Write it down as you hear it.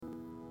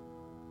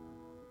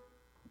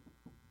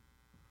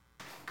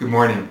Good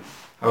morning.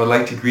 I would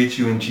like to greet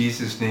you in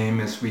Jesus'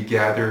 name as we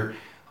gather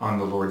on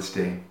the Lord's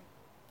Day.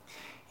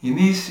 In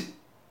these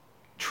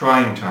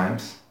trying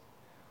times,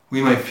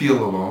 we might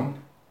feel alone.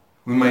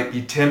 We might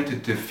be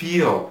tempted to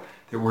feel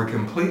that we're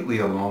completely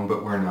alone,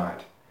 but we're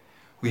not.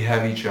 We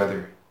have each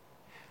other.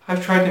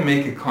 I've tried to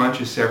make a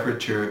conscious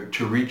effort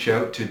to reach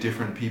out to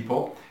different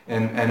people,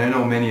 and I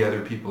know many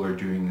other people are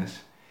doing this.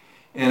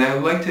 And I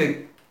would like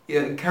to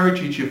encourage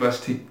each of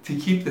us to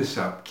keep this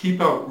up. Keep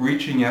out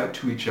reaching out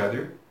to each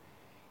other,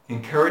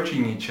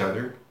 encouraging each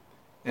other,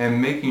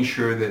 and making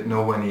sure that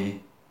no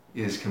one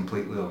is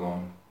completely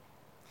alone.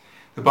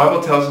 The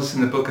Bible tells us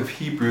in the book of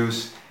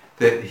Hebrews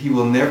that He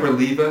will never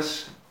leave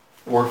us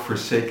or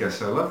forsake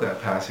us. I love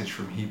that passage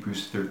from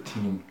Hebrews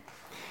 13.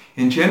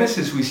 In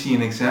Genesis, we see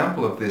an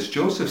example of this.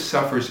 Joseph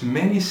suffers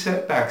many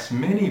setbacks,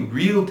 many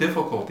real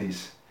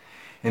difficulties.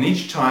 And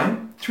each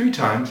time, 3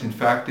 times, in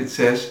fact, it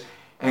says,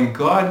 and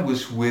God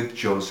was with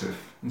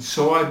Joseph. And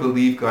so I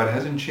believe God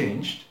hasn't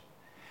changed,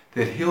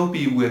 that He'll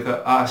be with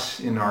us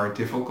in our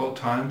difficult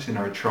times, in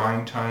our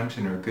trying times,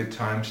 in our good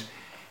times,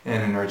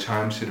 and in our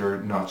times that are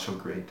not so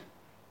great.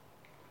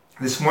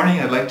 This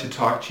morning, I'd like to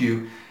talk to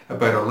you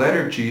about a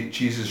letter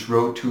Jesus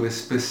wrote to a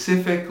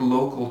specific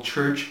local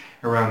church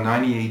around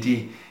 90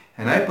 AD.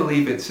 And I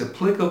believe it's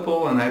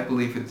applicable, and I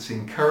believe it's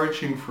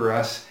encouraging for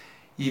us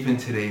even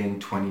today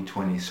in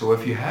 2020. So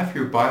if you have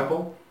your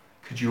Bible,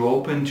 could you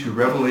open to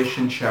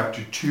Revelation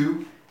chapter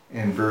 2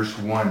 and verse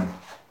 1.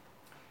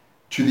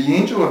 To the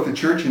angel of the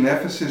church in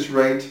Ephesus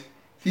write,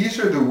 these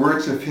are the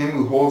words of him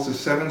who holds the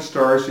 7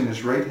 stars in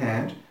his right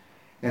hand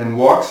and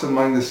walks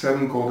among the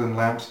 7 golden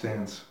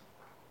lampstands.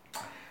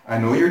 I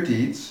know your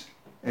deeds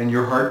and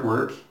your hard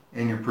work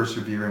and your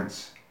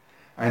perseverance.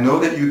 I know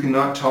that you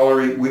cannot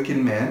tolerate wicked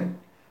men,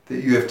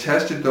 that you have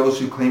tested those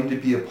who claim to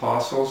be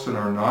apostles and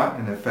are not,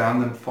 and have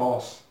found them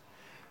false.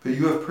 But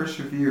you have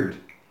persevered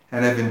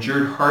and have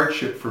endured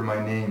hardship for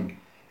my name,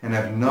 and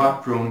have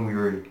not grown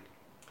weary.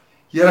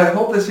 Yet I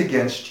hold this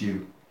against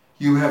you.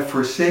 You have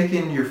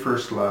forsaken your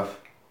first love.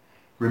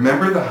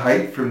 Remember the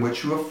height from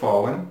which you have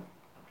fallen.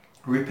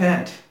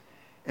 Repent,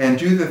 and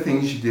do the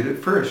things you did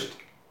at first.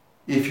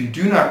 If you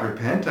do not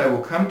repent, I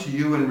will come to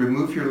you and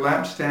remove your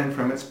lampstand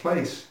from its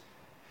place.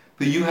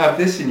 But you have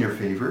this in your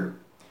favor.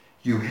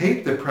 You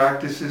hate the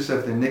practices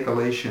of the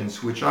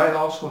Nicolaitans, which I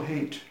also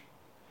hate.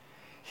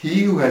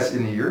 He who has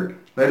an ear,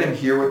 let him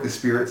hear what the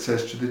Spirit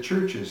says to the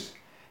churches.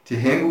 To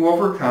him who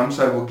overcomes,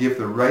 I will give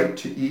the right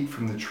to eat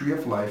from the tree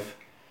of life,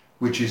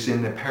 which is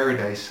in the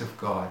paradise of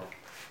God.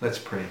 Let's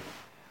pray.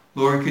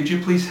 Lord, could you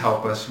please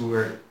help us who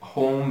are at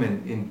home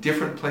and in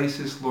different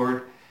places,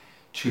 Lord,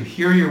 to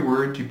hear your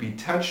word, to be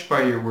touched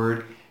by your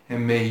word,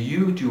 and may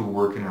you do a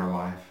work in our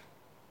life.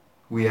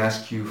 We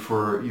ask you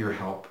for your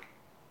help.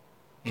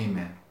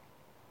 Amen.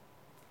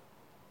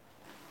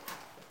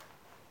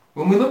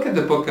 When we look at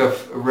the book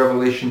of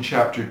Revelation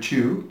chapter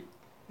 2,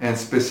 and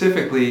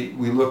specifically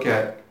we look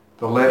at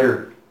the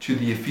letter to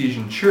the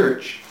Ephesian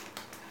church,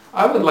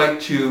 I would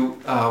like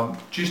to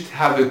just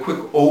have a quick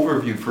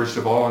overview, first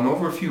of all, an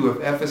overview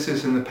of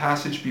Ephesus and the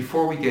passage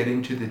before we get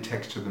into the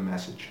text of the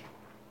message.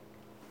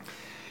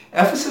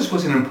 Ephesus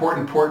was an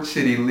important port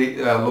city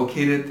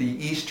located at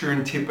the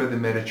eastern tip of the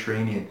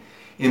Mediterranean.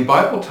 In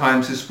Bible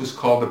times, this was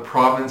called the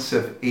province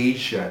of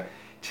Asia.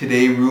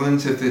 Today,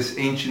 ruins of this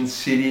ancient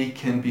city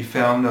can be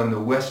found on the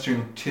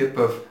western tip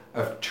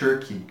of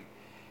Turkey.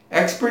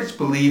 Experts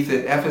believe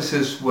that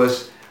Ephesus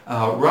was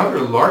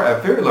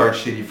a very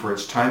large city for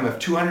its time, of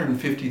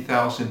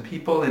 250,000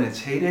 people in its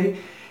heyday,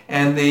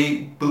 and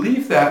they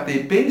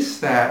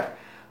based that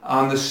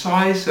on the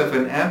size of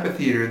an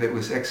amphitheater that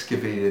was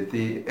excavated.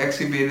 They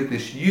excavated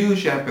this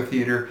huge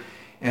amphitheater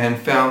and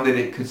found that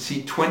it could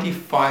seat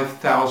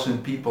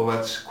 25,000 people.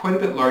 That's quite a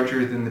bit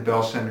larger than the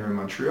Bell Centre in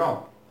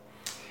Montreal.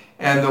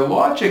 And the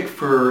logic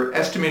for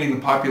estimating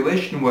the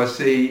population was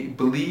they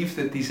believed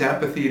that these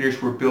amphitheaters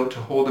were built to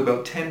hold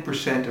about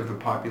 10% of the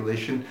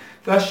population.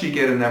 Thus you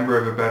get a number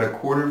of about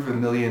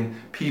 250,000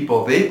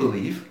 people, they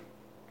believe,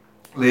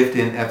 lived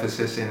in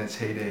Ephesus in its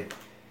heyday.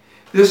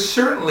 This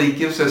certainly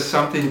gives us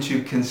something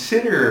to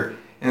consider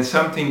and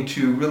something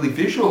to really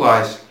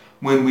visualize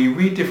when we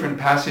read different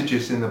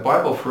passages in the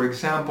Bible. For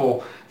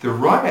example, the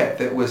riot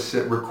that was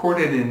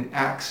recorded in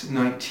Acts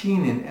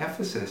 19 in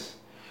Ephesus.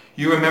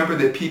 You remember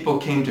that people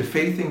came to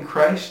faith in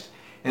Christ,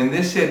 and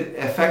this had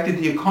affected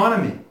the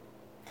economy.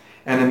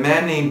 And a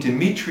man named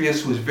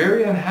Demetrius was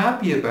very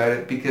unhappy about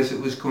it because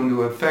it was going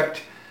to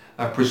affect,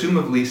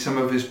 presumably, some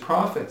of his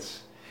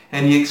profits.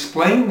 And he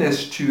explained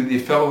this to the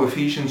fellow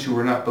Ephesians who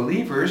were not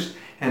believers,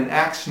 and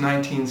Acts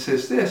 19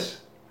 says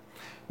this.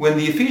 When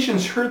the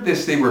Ephesians heard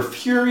this, they were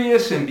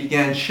furious and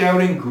began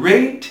shouting,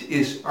 "Great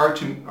is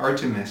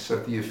Artemis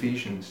of the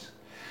Ephesians."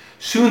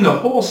 Soon the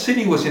whole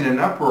city was in an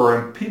uproar,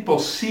 and people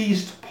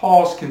seized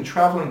Paul's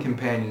traveling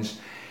companions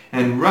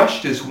and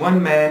rushed as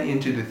one man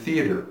into the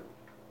theater.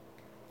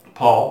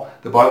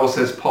 The Bible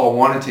says Paul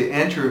wanted to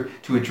enter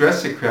to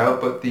address the crowd,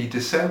 but the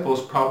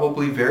disciples,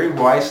 probably very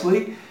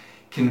wisely,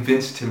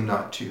 convinced him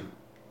not to.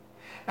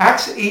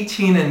 Acts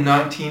 18 and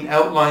 19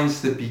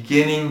 outlines the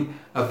beginning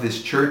of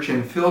this church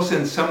and fills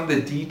in some of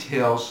the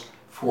details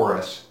for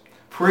us.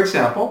 For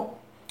example,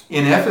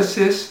 in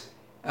Ephesus,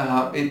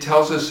 it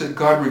tells us that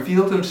God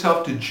revealed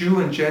himself to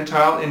Jew and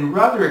Gentile in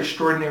rather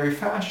extraordinary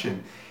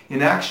fashion.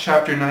 In Acts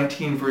chapter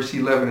 19, verse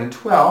 11 and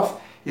 12,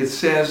 it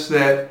says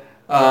that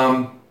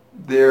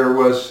there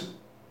was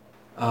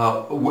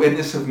a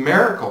witness of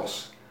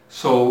miracles.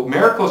 So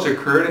miracles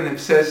occurred, and it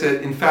says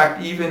that, in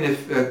fact, even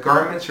if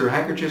garments or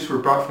handkerchiefs were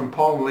brought from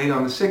Paul and laid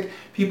on the sick,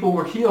 people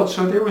were healed.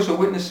 So there was a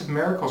witness of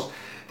miracles.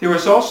 There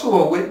was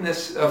also a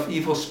witness of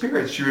evil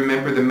spirits. You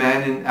remember the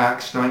man in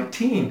Acts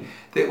 19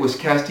 that was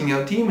casting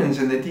out demons,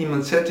 and the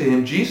demon said to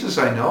him, Jesus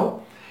I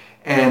know,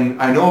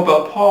 and I know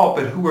about Paul,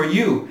 but who are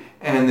you?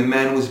 And the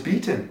man was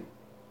beaten.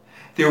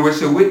 There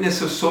was a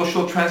witness of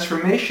social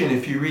transformation.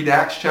 If you read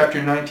Acts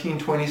chapter 19,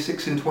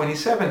 26 and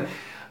 27,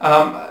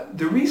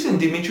 the reason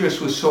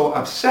Demetrius was so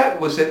upset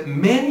was that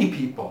many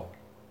people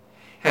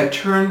had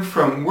turned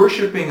from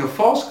worshiping a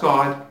false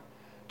god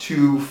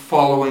to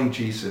following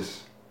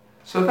Jesus.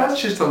 So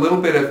that's just a little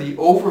bit of the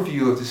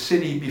overview of the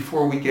city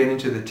before we get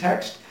into the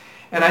text.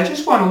 And I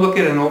just want to look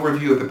at an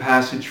overview of the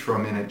passage for a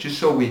minute, just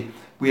so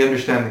we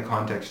understand the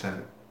context of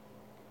it.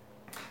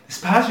 This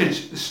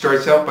passage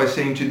starts out by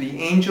saying, to the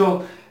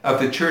angel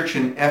of the church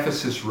in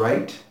Ephesus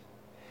write.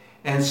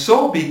 And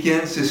so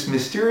begins this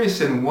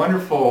mysterious and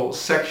wonderful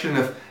section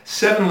of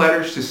 7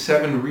 letters to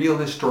 7 real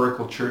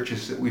historical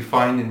churches that we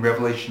find in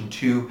Revelation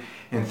 2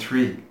 and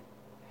 3.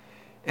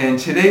 And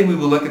today we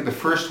will look at the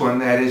first one,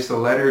 that is the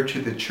letter to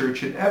the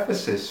church at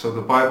Ephesus. So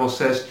the Bible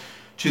says,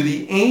 to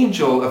the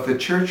angel of the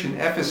church in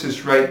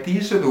Ephesus write,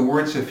 these are the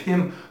words of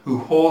him who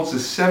holds the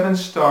 7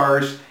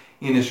 stars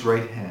in his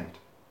right hand.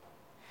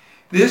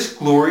 This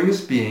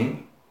glorious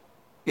being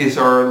is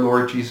our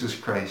Lord Jesus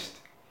Christ.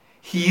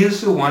 He is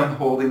the one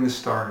holding the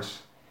stars.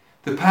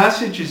 The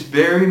passage is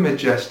very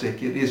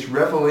majestic. It is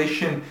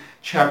Revelation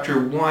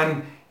chapter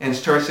 1 and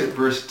starts at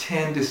verse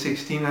 10 to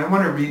 16. I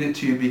want to read it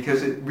to you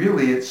because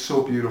it's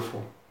so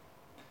beautiful.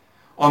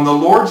 On the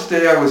Lord's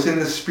day I was in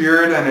the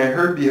Spirit, and I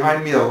heard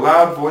behind me a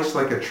loud voice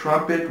like a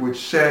trumpet, which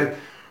said,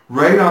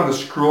 write on the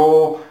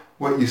scroll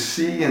what you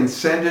see and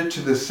send it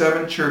to the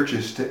 7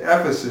 churches, to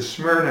Ephesus,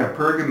 Smyrna,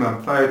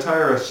 Pergamum,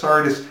 Thyatira,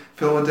 Sardis,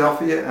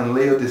 Philadelphia, and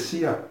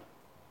Laodicea.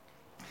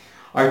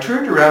 I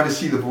turned around to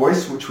see the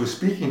voice which was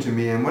speaking to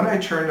me, and when I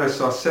turned I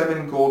saw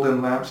 7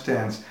 golden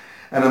lampstands,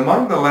 and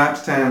among the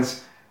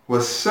lampstands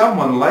was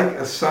someone like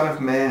a son of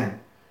man,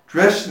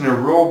 dressed in a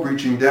robe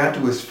reaching down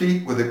to his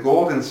feet, with a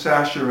golden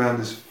sash around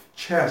his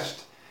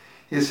chest.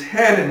 His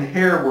head and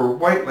hair were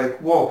white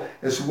like wool,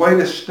 as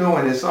white as snow,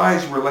 and his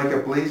eyes were like a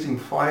blazing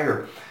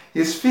fire.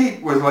 His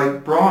feet were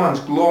like bronze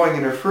glowing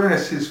in a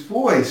furnace. His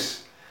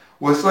voice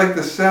was like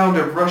the sound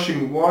of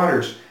rushing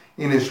waters.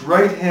 In his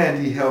right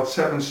hand he held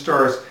 7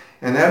 stars,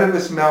 and out of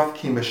his mouth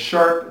came a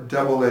sharp,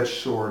 double-edged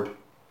sword.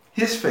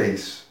 His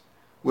face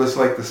was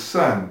like the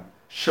sun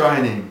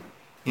shining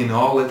in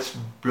all its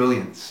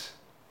brilliance.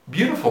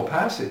 Beautiful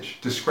passage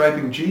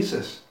describing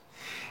Jesus.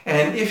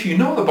 And if you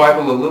know the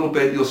Bible a little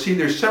bit, you'll see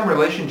there's some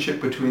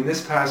relationship between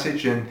this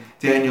passage and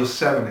Daniel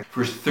 7,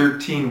 verse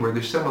 13, where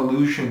there's some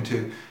allusion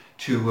to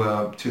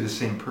the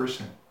same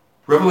person.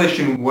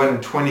 Revelation 1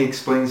 and 20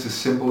 explains the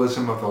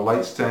symbolism of the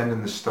light stand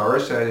and the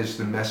stars, that is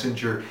the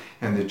messenger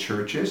and the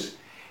churches.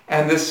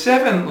 And the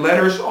 7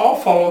 letters all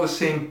follow the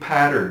same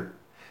pattern.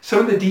 Some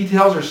of the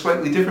details are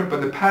slightly different,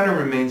 but the pattern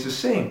remains the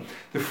same.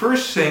 The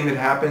first thing that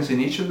happens in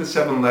each of the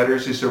 7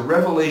 letters is a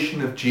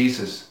revelation of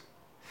Jesus.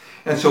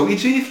 And so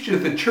each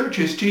of the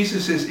churches,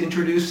 Jesus is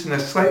introduced in a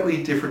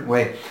slightly different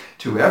way.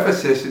 To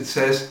Ephesus, it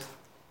says,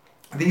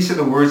 these are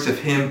the words of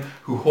him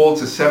who holds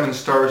the 7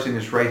 stars in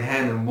his right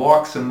hand and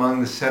walks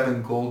among the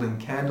 7 golden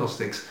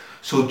candlesticks.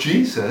 So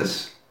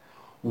Jesus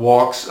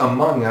walks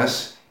among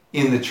us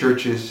in the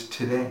churches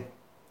today.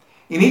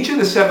 In each of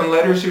the 7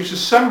 letters, there's a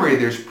summary.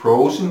 There's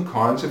pros and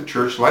cons of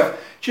church life.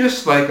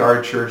 Just like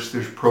our church,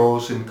 there's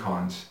pros and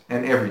cons,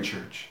 and every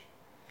church.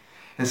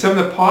 And some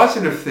of the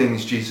positive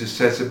things Jesus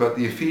says about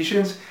the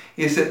Ephesians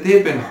is that they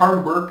had been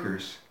hard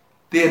workers.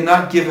 They had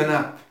not given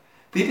up.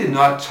 They did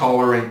not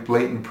tolerate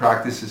blatant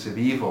practices of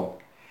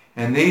evil.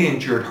 And they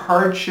endured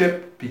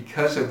hardship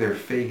because of their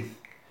faith.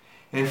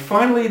 And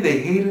finally, they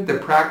hated the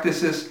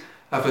practices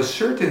of a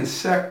certain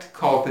sect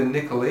called the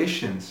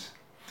Nicolaitans.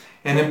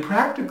 And in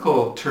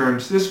practical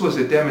terms, this was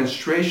a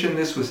demonstration,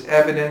 this was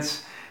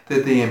evidence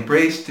that they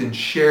embraced and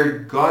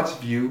shared God's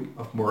view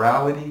of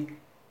morality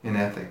and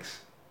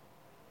ethics.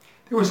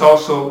 There was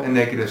also a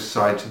negative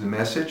side to the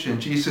message,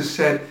 and Jesus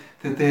said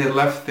that they had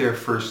left their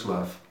first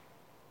love.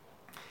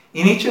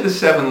 In each of the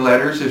 7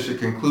 letters, there's a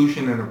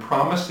conclusion and a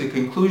promise. The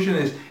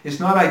conclusion is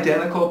not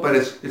identical, but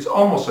it's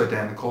almost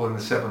identical in the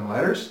 7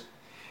 letters.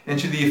 And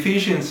to the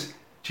Ephesians,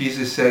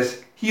 Jesus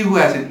says, he who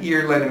has an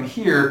ear, let him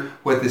hear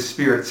what the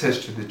Spirit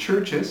says to the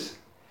churches.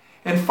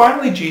 And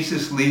finally,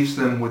 Jesus leaves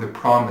them with a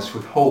promise,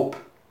 with hope.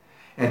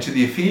 And to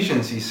the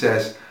Ephesians, he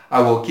says,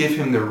 I will give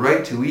him the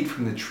right to eat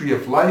from the tree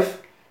of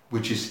life,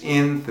 which is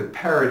in the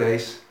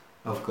paradise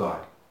of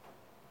God.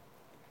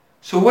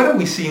 So what have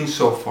we seen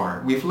so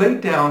far? We've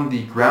laid down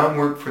the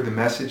groundwork for the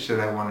message that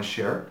I want to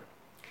share.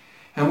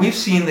 And we've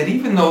seen that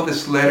even though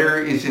this letter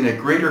is in a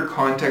greater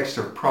context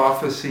of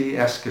prophecy,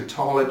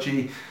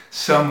 eschatology,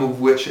 some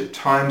of which at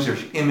times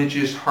there's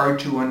images hard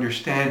to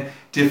understand,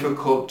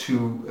 difficult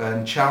to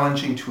and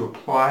challenging to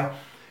apply.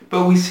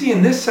 But we see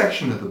in this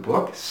section of the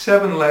book,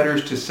 7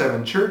 letters to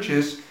 7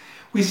 churches,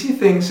 we see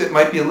things that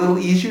might be a little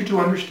easier to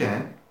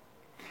understand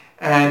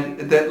and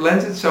that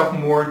lends itself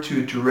more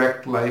to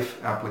direct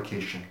life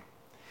application.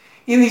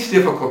 In these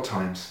difficult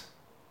times,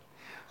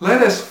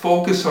 let us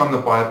focus on the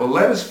Bible.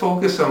 Let us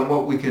focus on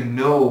what we can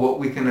know, what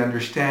we can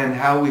understand,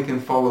 how we can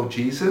follow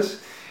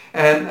Jesus.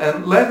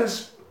 And let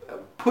us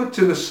put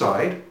to the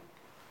side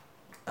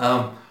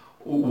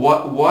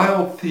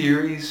wild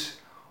theories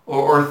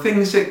or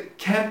things that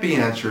can't be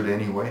answered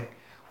anyway.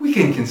 We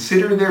can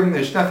consider them.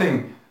 There's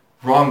nothing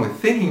wrong with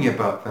thinking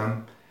about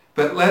them.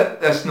 But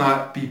let us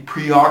not be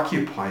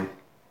preoccupied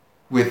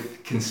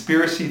with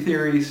conspiracy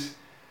theories,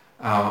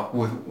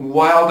 with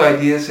wild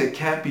ideas that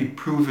can't be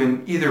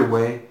proven either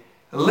way.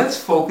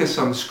 Let's focus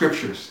on the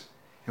scriptures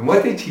and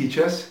what they teach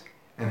us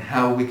and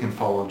how we can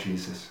follow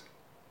Jesus.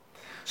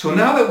 So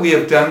now that we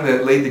have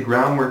laid the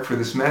groundwork for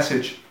this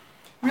message,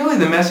 really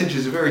the message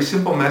is a very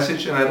simple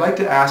message, and I'd like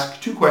to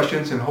ask 2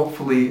 questions and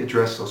hopefully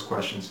address those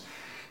questions.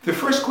 The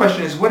first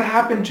question is, what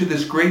happened to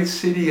this great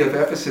city of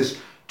Ephesus?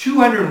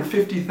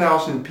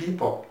 250,000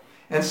 people.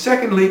 And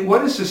secondly,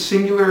 what is the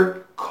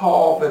singular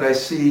call that I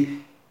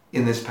see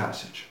in this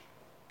passage?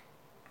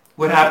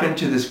 What happened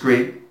to this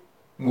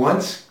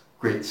once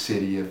great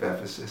city of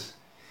Ephesus?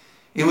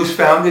 It was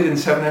founded in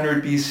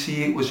 700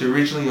 BC. It was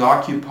originally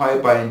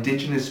occupied by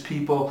indigenous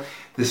people.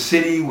 The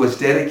city was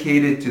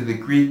dedicated to the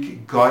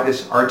Greek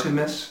goddess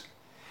Artemis.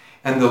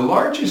 And the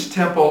largest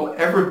temple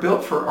ever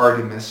built for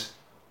Artemis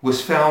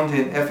was found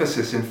in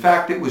Ephesus. In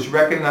fact, it was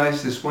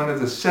recognized as one of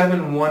the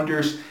 7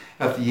 wonders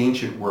of the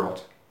ancient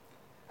world.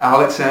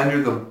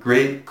 Alexander the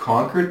Great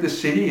conquered the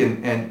city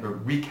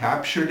and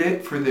recaptured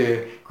it for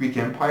the Greek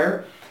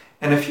Empire.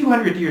 And a few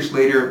hundred years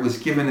later, it was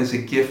given as a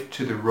gift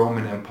to the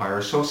Roman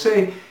Empire. So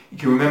say you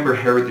can remember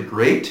Herod the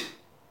Great,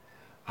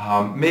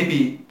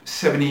 maybe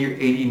 70 or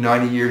 80,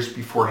 90 years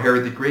before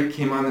Herod the Great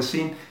came on the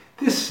scene.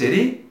 This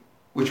city,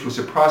 which was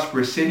a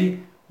prosperous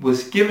city,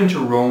 was given to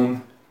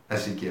Rome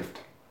as a gift.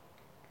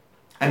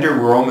 Under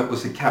Rome, it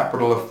was the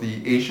capital of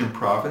the Asian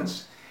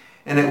province,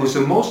 and it was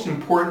the most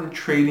important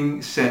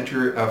trading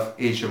center of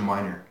Asia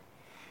Minor.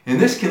 And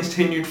this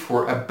continued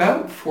for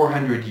about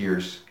 400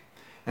 years.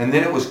 And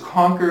then it was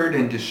conquered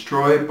and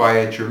destroyed by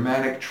a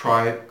Germanic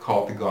tribe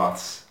called the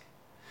Goths.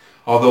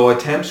 Although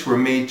attempts were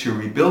made to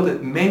rebuild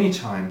it many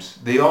times,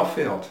 they all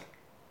failed.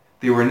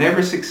 They were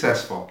never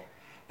successful,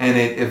 and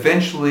it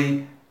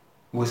eventually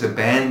was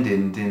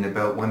abandoned in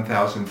about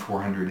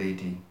 1400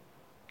 AD.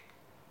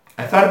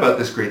 I thought about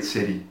this great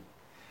city.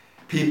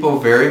 People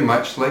very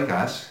much like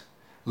us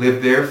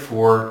lived there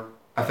for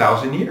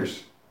 1,000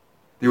 years.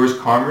 There was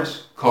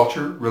commerce,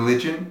 culture,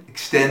 religion,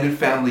 extended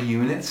family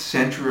units,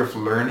 center of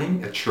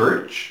learning, a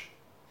church.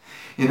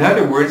 In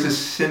other words, a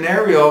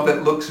scenario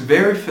that looks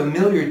very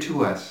familiar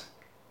to us.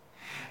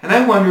 And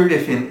I wondered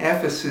if in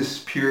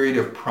Ephesus' period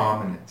of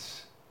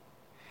prominence,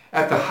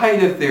 at the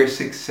height of their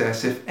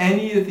success, if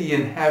any of the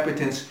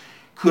inhabitants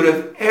could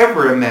have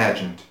ever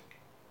imagined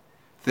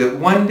that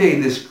one day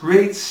this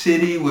great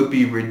city would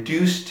be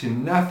reduced to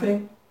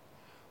nothing,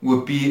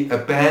 would be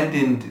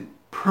abandoned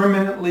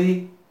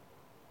permanently,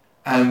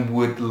 and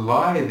would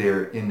lie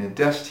there in a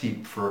dust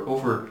heap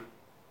for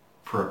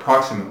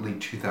approximately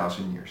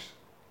 2,000 years.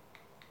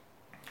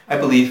 I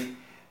believe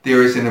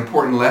there is an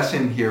important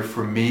lesson here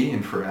for me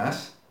and for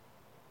us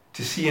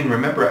to see and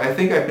remember. I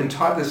think I've been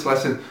taught this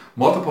lesson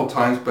multiple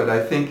times, but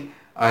I think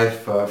I've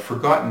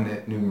forgotten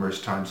it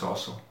numerous times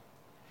also.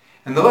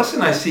 And the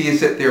lesson I see is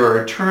that there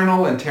are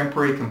eternal and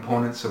temporary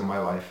components of my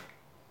life.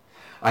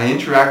 I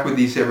interact with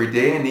these every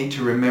day and need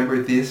to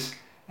remember this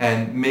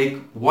and make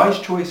wise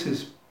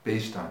choices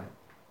based on it.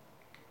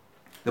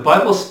 The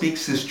Bible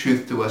speaks this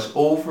truth to us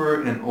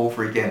over and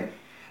over again,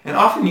 and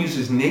often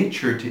uses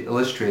nature to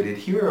illustrate it.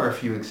 Here are a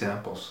few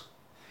examples.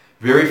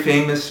 Very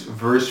famous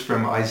verse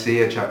from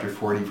Isaiah chapter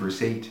 40,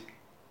 verse 8.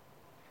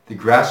 The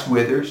grass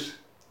withers,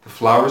 the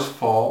flowers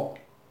fall,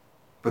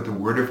 but the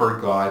word of our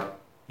God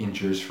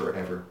endures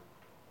forever.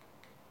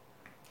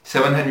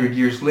 700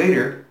 years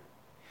later,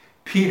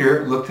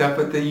 Peter looked up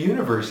at the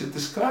universe, at the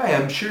sky.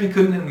 I'm sure he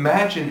couldn't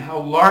imagine how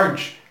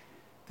large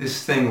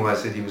this thing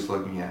was that he was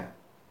looking at.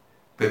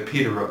 But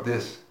Peter wrote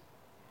this: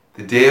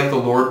 the day of the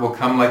Lord will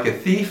come like a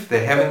thief. The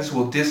heavens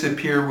will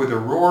disappear with a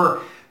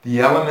roar.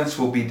 The elements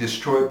will be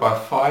destroyed by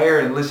fire.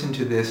 And listen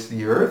to this,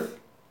 the earth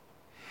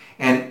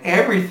and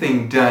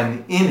everything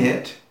done in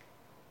it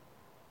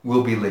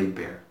will be laid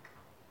bare.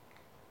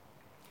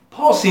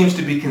 Paul seems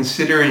to be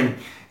considering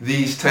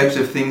these types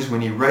of things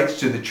when he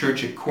writes to the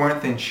church at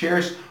Corinth and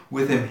shares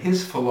with them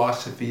his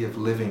philosophy of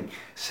living.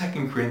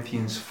 2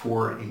 Corinthians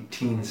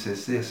 4:18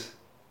 says this: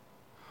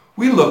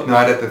 we look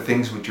not at the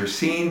things which are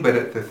seen, but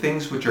at the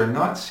things which are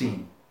not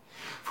seen.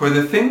 For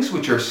the things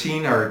which are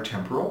seen are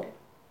temporal,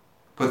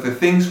 but the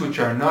things which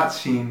are not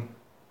seen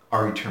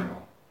are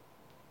eternal.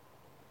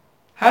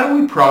 How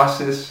do we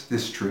process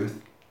this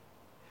truth?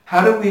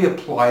 How do we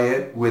apply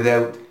it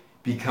without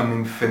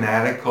becoming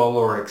fanatical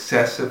or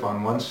excessive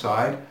on one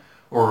side,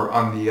 or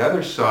on the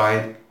other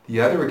side,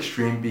 the other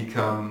extreme,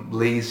 become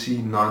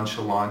lazy,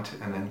 nonchalant,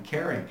 and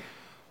uncaring?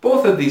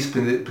 Both of these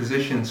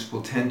positions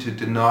will tend to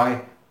deny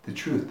the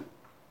truth.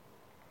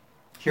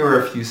 Here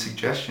are a few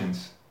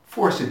suggestions,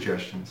 4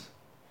 suggestions.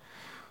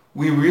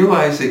 We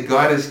realize that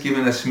God has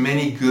given us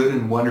many good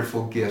and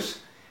wonderful gifts.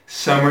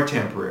 Some are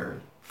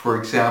temporary. For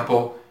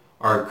example,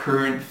 our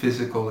current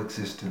physical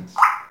existence.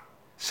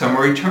 Some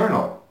are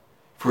eternal.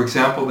 For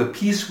example, the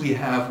peace we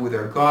have with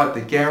our God,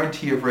 the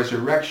guarantee of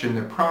resurrection,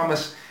 the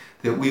promise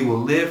that we will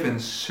live and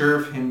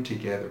serve Him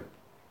together.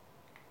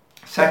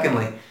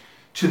 Secondly,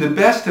 to the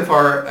best of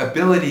our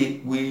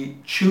ability, we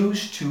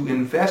choose to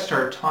invest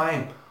our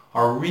time,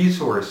 our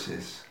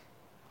resources,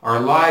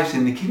 our lives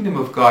in the kingdom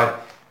of God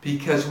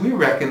because we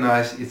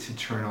recognize its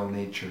eternal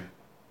nature.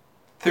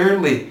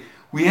 Thirdly,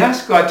 we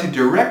ask God to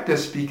direct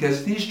us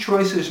because these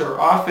choices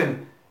are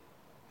often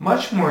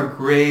much more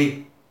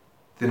gray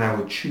than I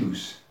would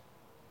choose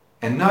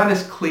and not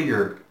as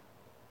clear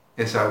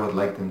as I would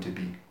like them to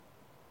be.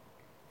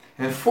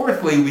 And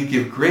fourthly, we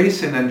give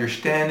grace and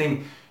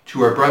understanding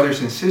to our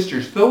brothers and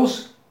sisters,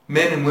 those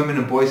men and women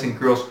and boys and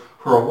girls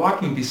who are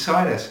walking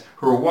beside us,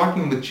 who are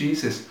walking with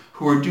Jesus,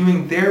 who are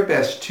doing their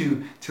best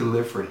to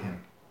live for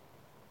Him.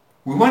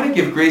 We want to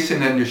give grace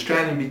and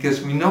understanding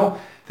because we know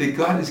that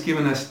God has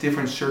given us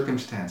different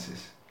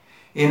circumstances.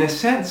 In a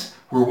sense,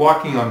 we're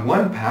walking on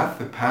one path,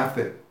 the path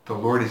that the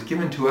Lord has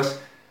given to us,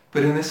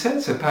 but in a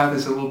sense, the path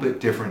is a little bit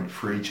different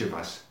for each of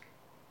us,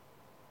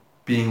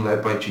 being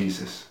led by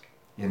Jesus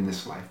in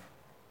this life.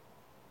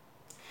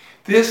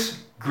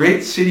 This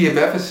great city of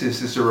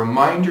Ephesus is a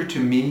reminder to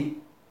me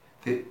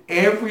that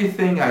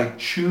everything I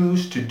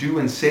choose to do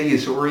and say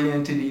is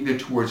oriented either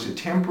towards the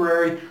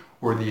temporary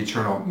or the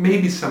eternal.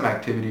 Maybe some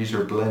activities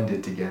are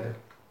blended together.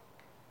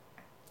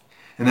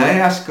 And I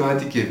ask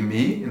God to give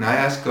me, and I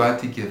ask God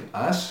to give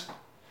us,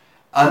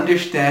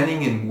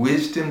 understanding and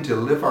wisdom to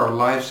live our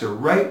lives the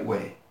right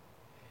way,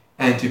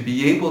 and to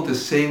be able to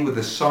say with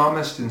the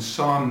psalmist in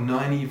Psalm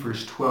 90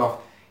 verse 12,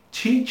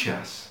 teach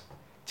us,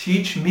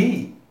 teach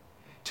me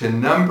to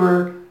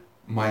number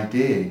my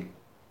days,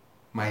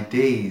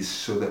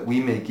 so that we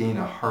may gain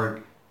a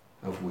heart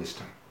of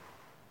wisdom.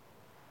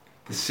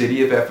 The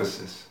city of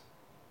Ephesus.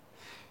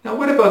 Now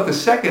what about the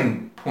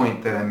second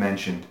point that I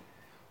mentioned?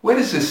 What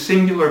is the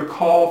singular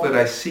call that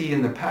I see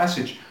in the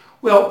passage?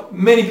 Well,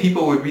 many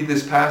people would read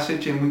this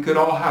passage and we could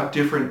all have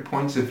different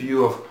points of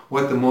view of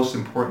what the most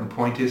important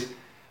point is.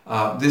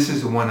 This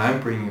is the one I'm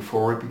bringing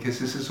forward because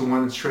this is the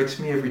one that strikes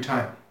me every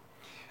time.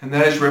 And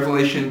that is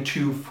Revelation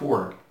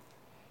 2:4.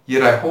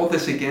 Yet I hold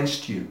this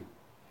against you.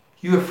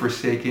 You have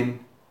forsaken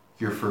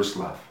your first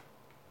love.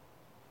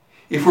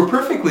 If we're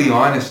perfectly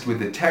honest with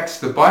the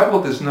text, the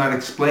Bible does not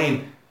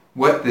explain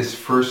what this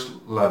first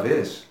love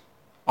is.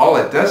 All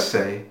it does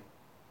say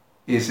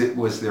is it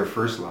was their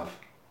first love.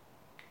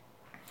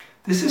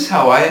 This is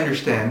how I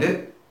understand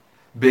it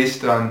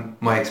based on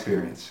my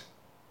experience.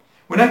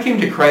 When I came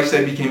to Christ,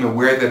 I became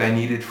aware that I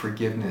needed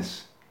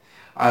forgiveness.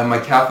 My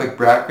Catholic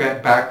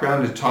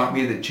background had taught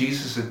me that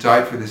Jesus had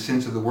died for the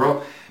sins of the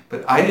world,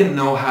 but I didn't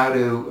know how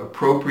to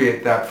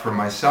appropriate that for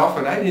myself,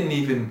 and I didn't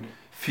even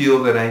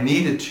feel that I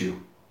needed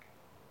to.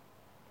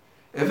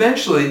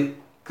 Eventually,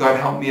 God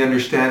helped me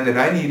understand that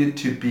I needed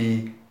to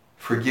be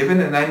forgiven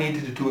and I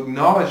needed to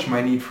acknowledge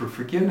my need for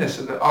forgiveness,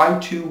 so that I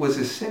too was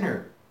a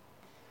sinner.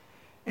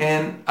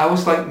 And I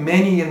was like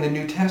many in the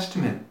New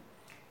Testament.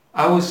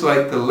 I was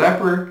like the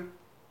leper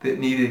that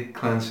needed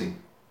cleansing.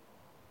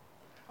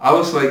 I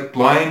was like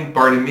blind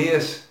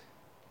Bartimaeus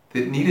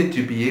that needed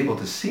to be able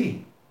to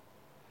see.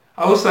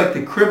 I was like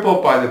the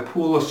cripple by the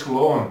pool of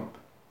Siloam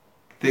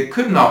that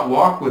could not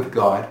walk with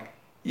God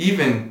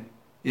even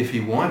if he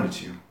wanted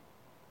to.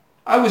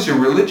 I was a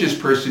religious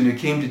person who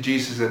came to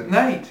Jesus at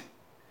night,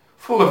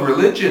 full of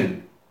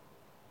religion,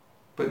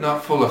 but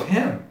not full of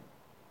Him,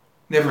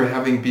 never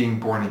having been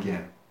born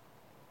again.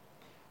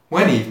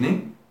 One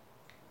evening,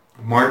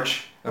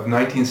 March of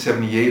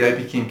 1978, I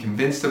became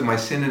convinced of my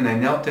sin and I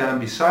knelt down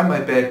beside my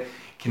bed,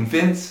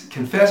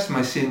 confessed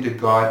my sin to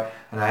God,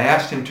 and I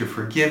asked Him to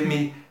forgive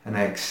me, and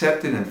I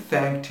accepted and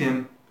thanked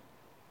Him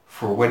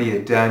for what He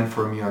had done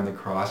for me on the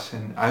cross,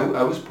 and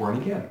I was born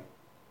again.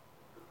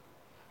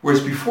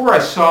 Whereas before I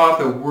saw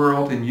the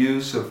world in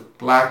use of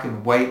black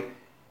and white,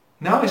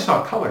 now I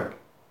saw color.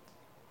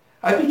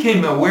 I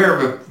became aware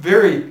of a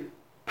very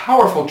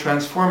powerful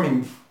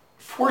transforming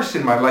force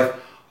in my life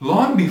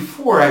long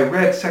before I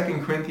read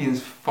 2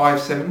 Corinthians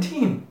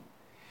 5:17.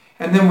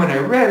 And then when I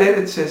read it,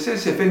 it says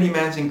this, if any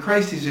man's in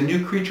Christ, he's a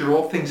new creature,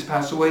 all things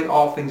pass away,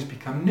 all things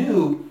become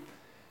new.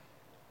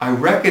 I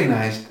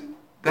recognized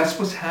that's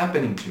what's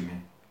happening to me.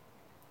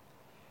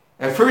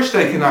 At first,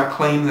 I cannot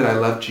claim that I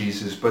love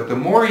Jesus, but the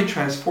more He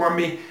transformed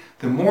me,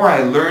 the more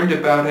I learned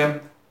about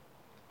Him,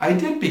 I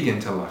did begin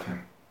to love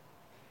Him.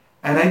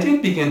 And I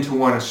did begin to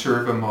want to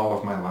serve Him all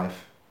of my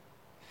life.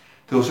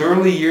 Those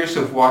early years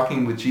of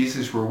walking with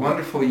Jesus were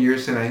wonderful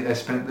years, and I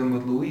spent them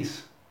with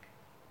Louise.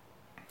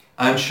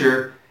 I'm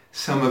sure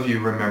some of you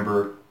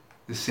remember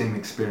the same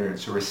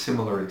experience or a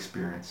similar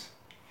experience.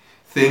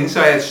 Things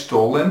I had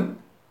stolen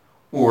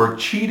or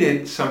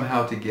cheated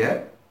somehow to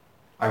get,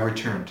 I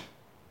returned.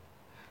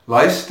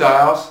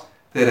 Lifestyles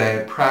that I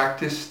had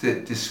practiced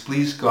that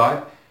displeased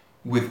God,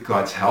 with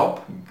God's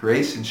help,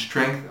 grace, and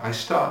strength, I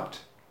stopped.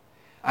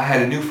 I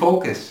had a new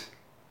focus,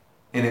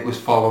 and it was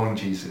following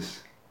Jesus.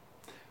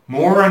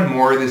 More and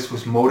more, this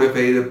was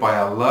motivated by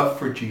a love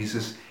for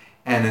Jesus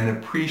and an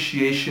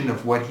appreciation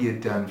of what he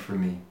had done for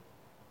me.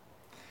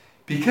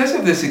 Because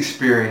of this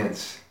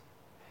experience,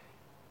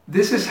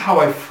 this is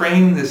how I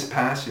framed this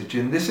passage,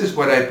 and this is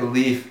what I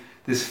believe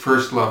this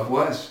first love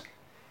was.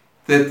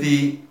 That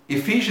the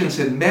Ephesians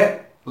had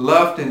met,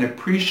 loved, and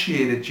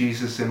appreciated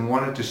Jesus and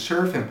wanted to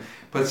serve him,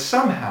 but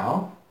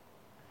somehow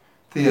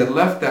they had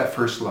left that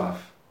first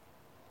love.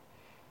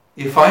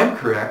 If I'm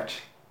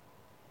correct,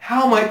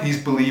 how might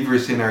these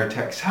believers in our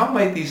text, how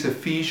might these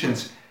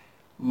Ephesians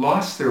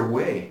lost their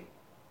way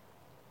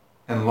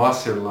and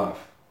lost their love?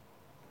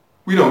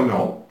 We don't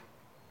know.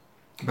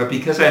 But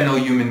because I know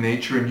human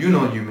nature and you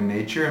know human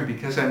nature, and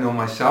because I know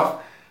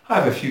myself, I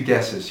have a few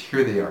guesses.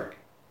 Here they are.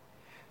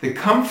 The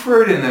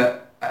comfort and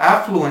the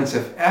affluence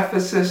of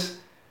Ephesus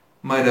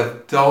might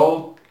have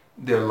dulled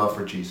their love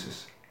for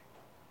Jesus.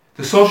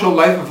 The social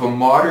life of a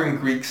modern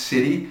Greek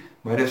city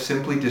might have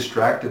simply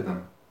distracted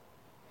them.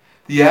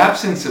 The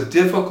absence of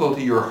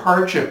difficulty or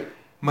hardship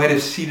might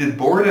have seeded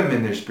boredom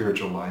in their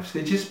spiritual lives.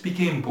 They just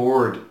became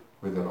bored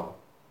with it all.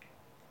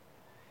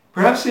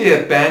 Perhaps they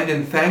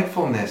abandoned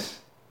thankfulness,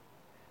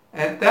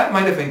 and that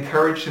might have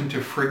encouraged them to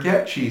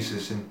forget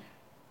Jesus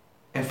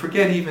and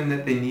forget even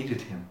that they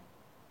needed him.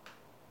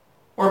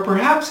 Or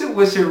perhaps it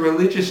was their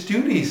religious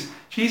duties.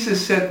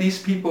 Jesus said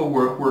these people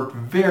worked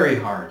very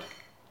hard,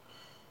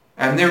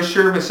 and their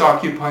service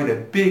occupied a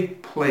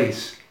big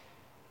place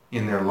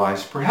in their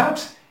lives.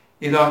 Perhaps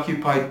it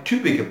occupied too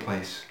big a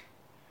place.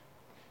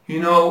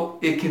 You know,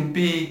 it can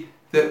be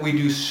that we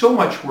do so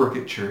much work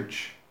at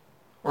church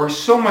or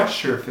so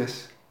much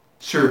service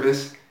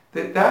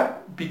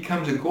that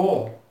becomes a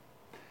goal.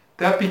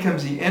 That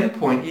becomes the end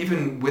point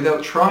even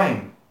without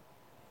trying.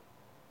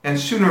 And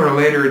sooner or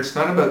later it's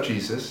not about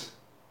Jesus.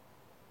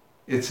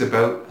 It's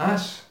about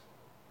us.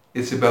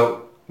 It's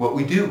about what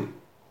we do.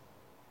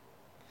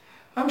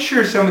 I'm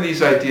sure some of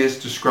these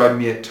ideas describe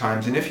me at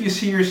times, and if you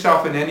see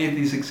yourself in any of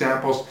these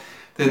examples,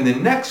 then the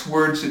next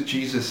words that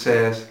Jesus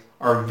says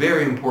are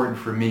very important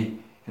for me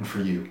and for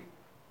you.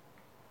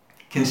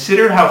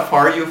 Consider how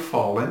far you've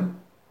fallen,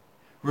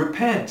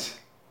 repent,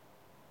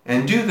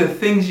 and do the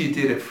things you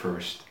did at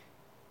first.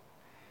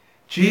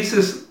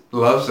 Jesus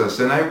loves us,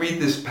 and I read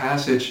this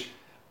passage,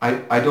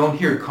 I don't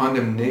hear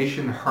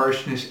condemnation,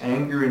 harshness,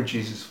 anger in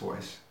Jesus'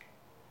 voice.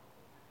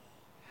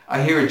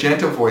 I hear a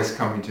gentle voice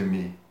coming to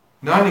me,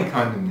 not in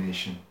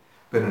condemnation,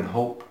 but in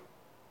hope.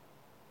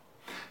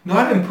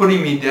 Not in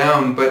putting me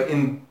down, but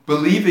in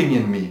believing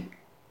in me.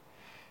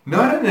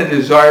 Not in a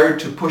desire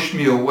to push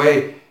me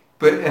away,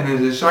 but in a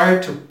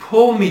desire to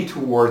pull me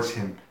towards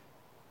him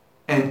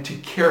and to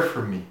care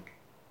for me.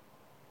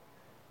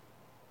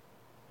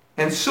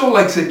 And so,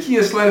 like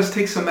Zacchaeus, let us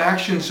take some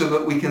action so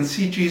that we can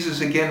see Jesus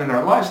again in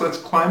our lives. Let's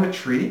climb a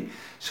tree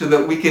so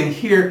that we can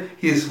hear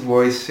his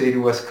voice say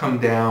to us, come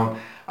down,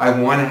 I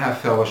want to have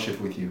fellowship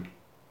with you.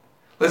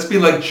 Let's be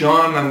like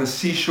John on the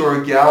seashore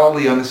of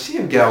Galilee, on the Sea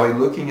of Galilee,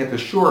 looking at the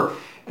shore,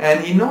 and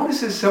he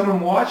notices someone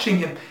watching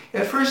him.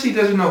 At first he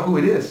doesn't know who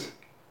it is.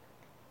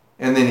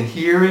 And then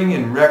hearing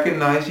and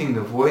recognizing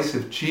the voice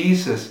of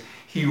Jesus,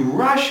 he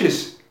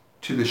rushes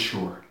to the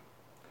shore.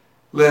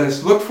 Let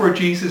us look for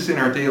Jesus in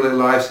our daily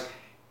lives,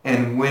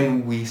 and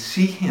when we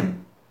see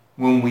him,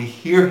 when we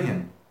hear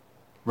him,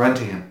 run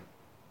to him.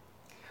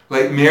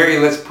 Like Mary,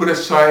 let's put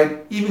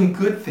aside even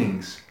good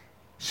things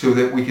so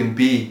that we can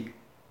be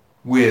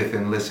with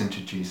and listen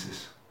to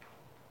Jesus.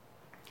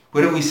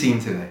 What have we seen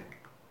today?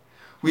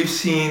 We've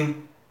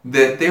seen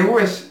that there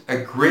was a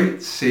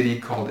great city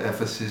called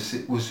Ephesus.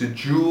 It was a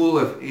jewel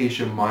of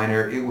Asia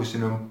Minor. It was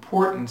an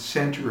important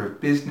center of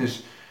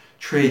business,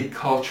 trade,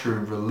 culture,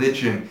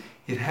 religion.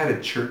 It had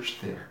a church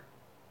there.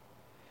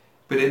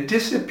 But it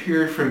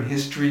disappeared from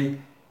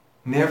history,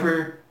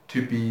 never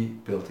to be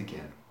built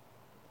again.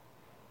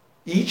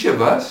 Each of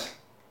us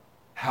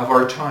have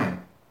our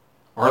time,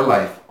 our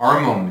life, our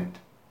moment.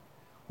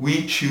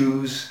 We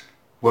choose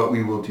what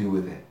we will do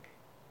with it.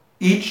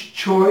 Each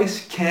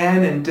choice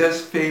can and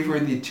does favor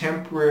the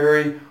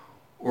temporary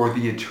or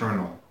the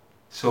eternal.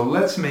 So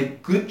let's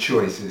make good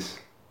choices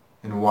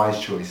and wise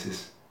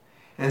choices.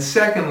 And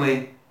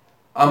secondly,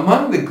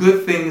 among the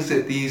good things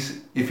that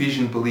these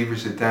Ephesian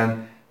believers had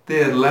done,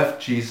 they had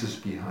left Jesus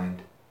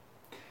behind.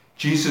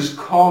 Jesus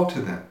called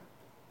to them,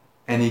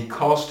 and he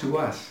calls to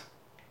us.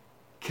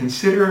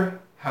 Consider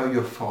how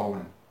you've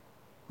fallen.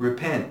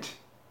 Repent,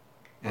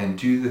 and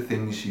do the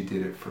things you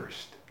did at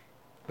first.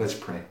 Let's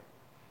pray.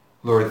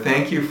 Lord,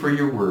 thank you for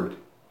your word.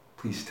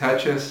 Please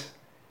touch us.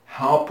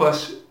 Help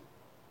us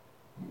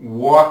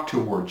walk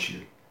towards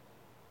you.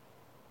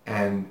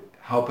 and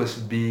help us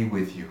be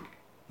with you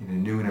in a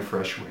new and a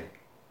fresh way.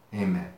 Amen.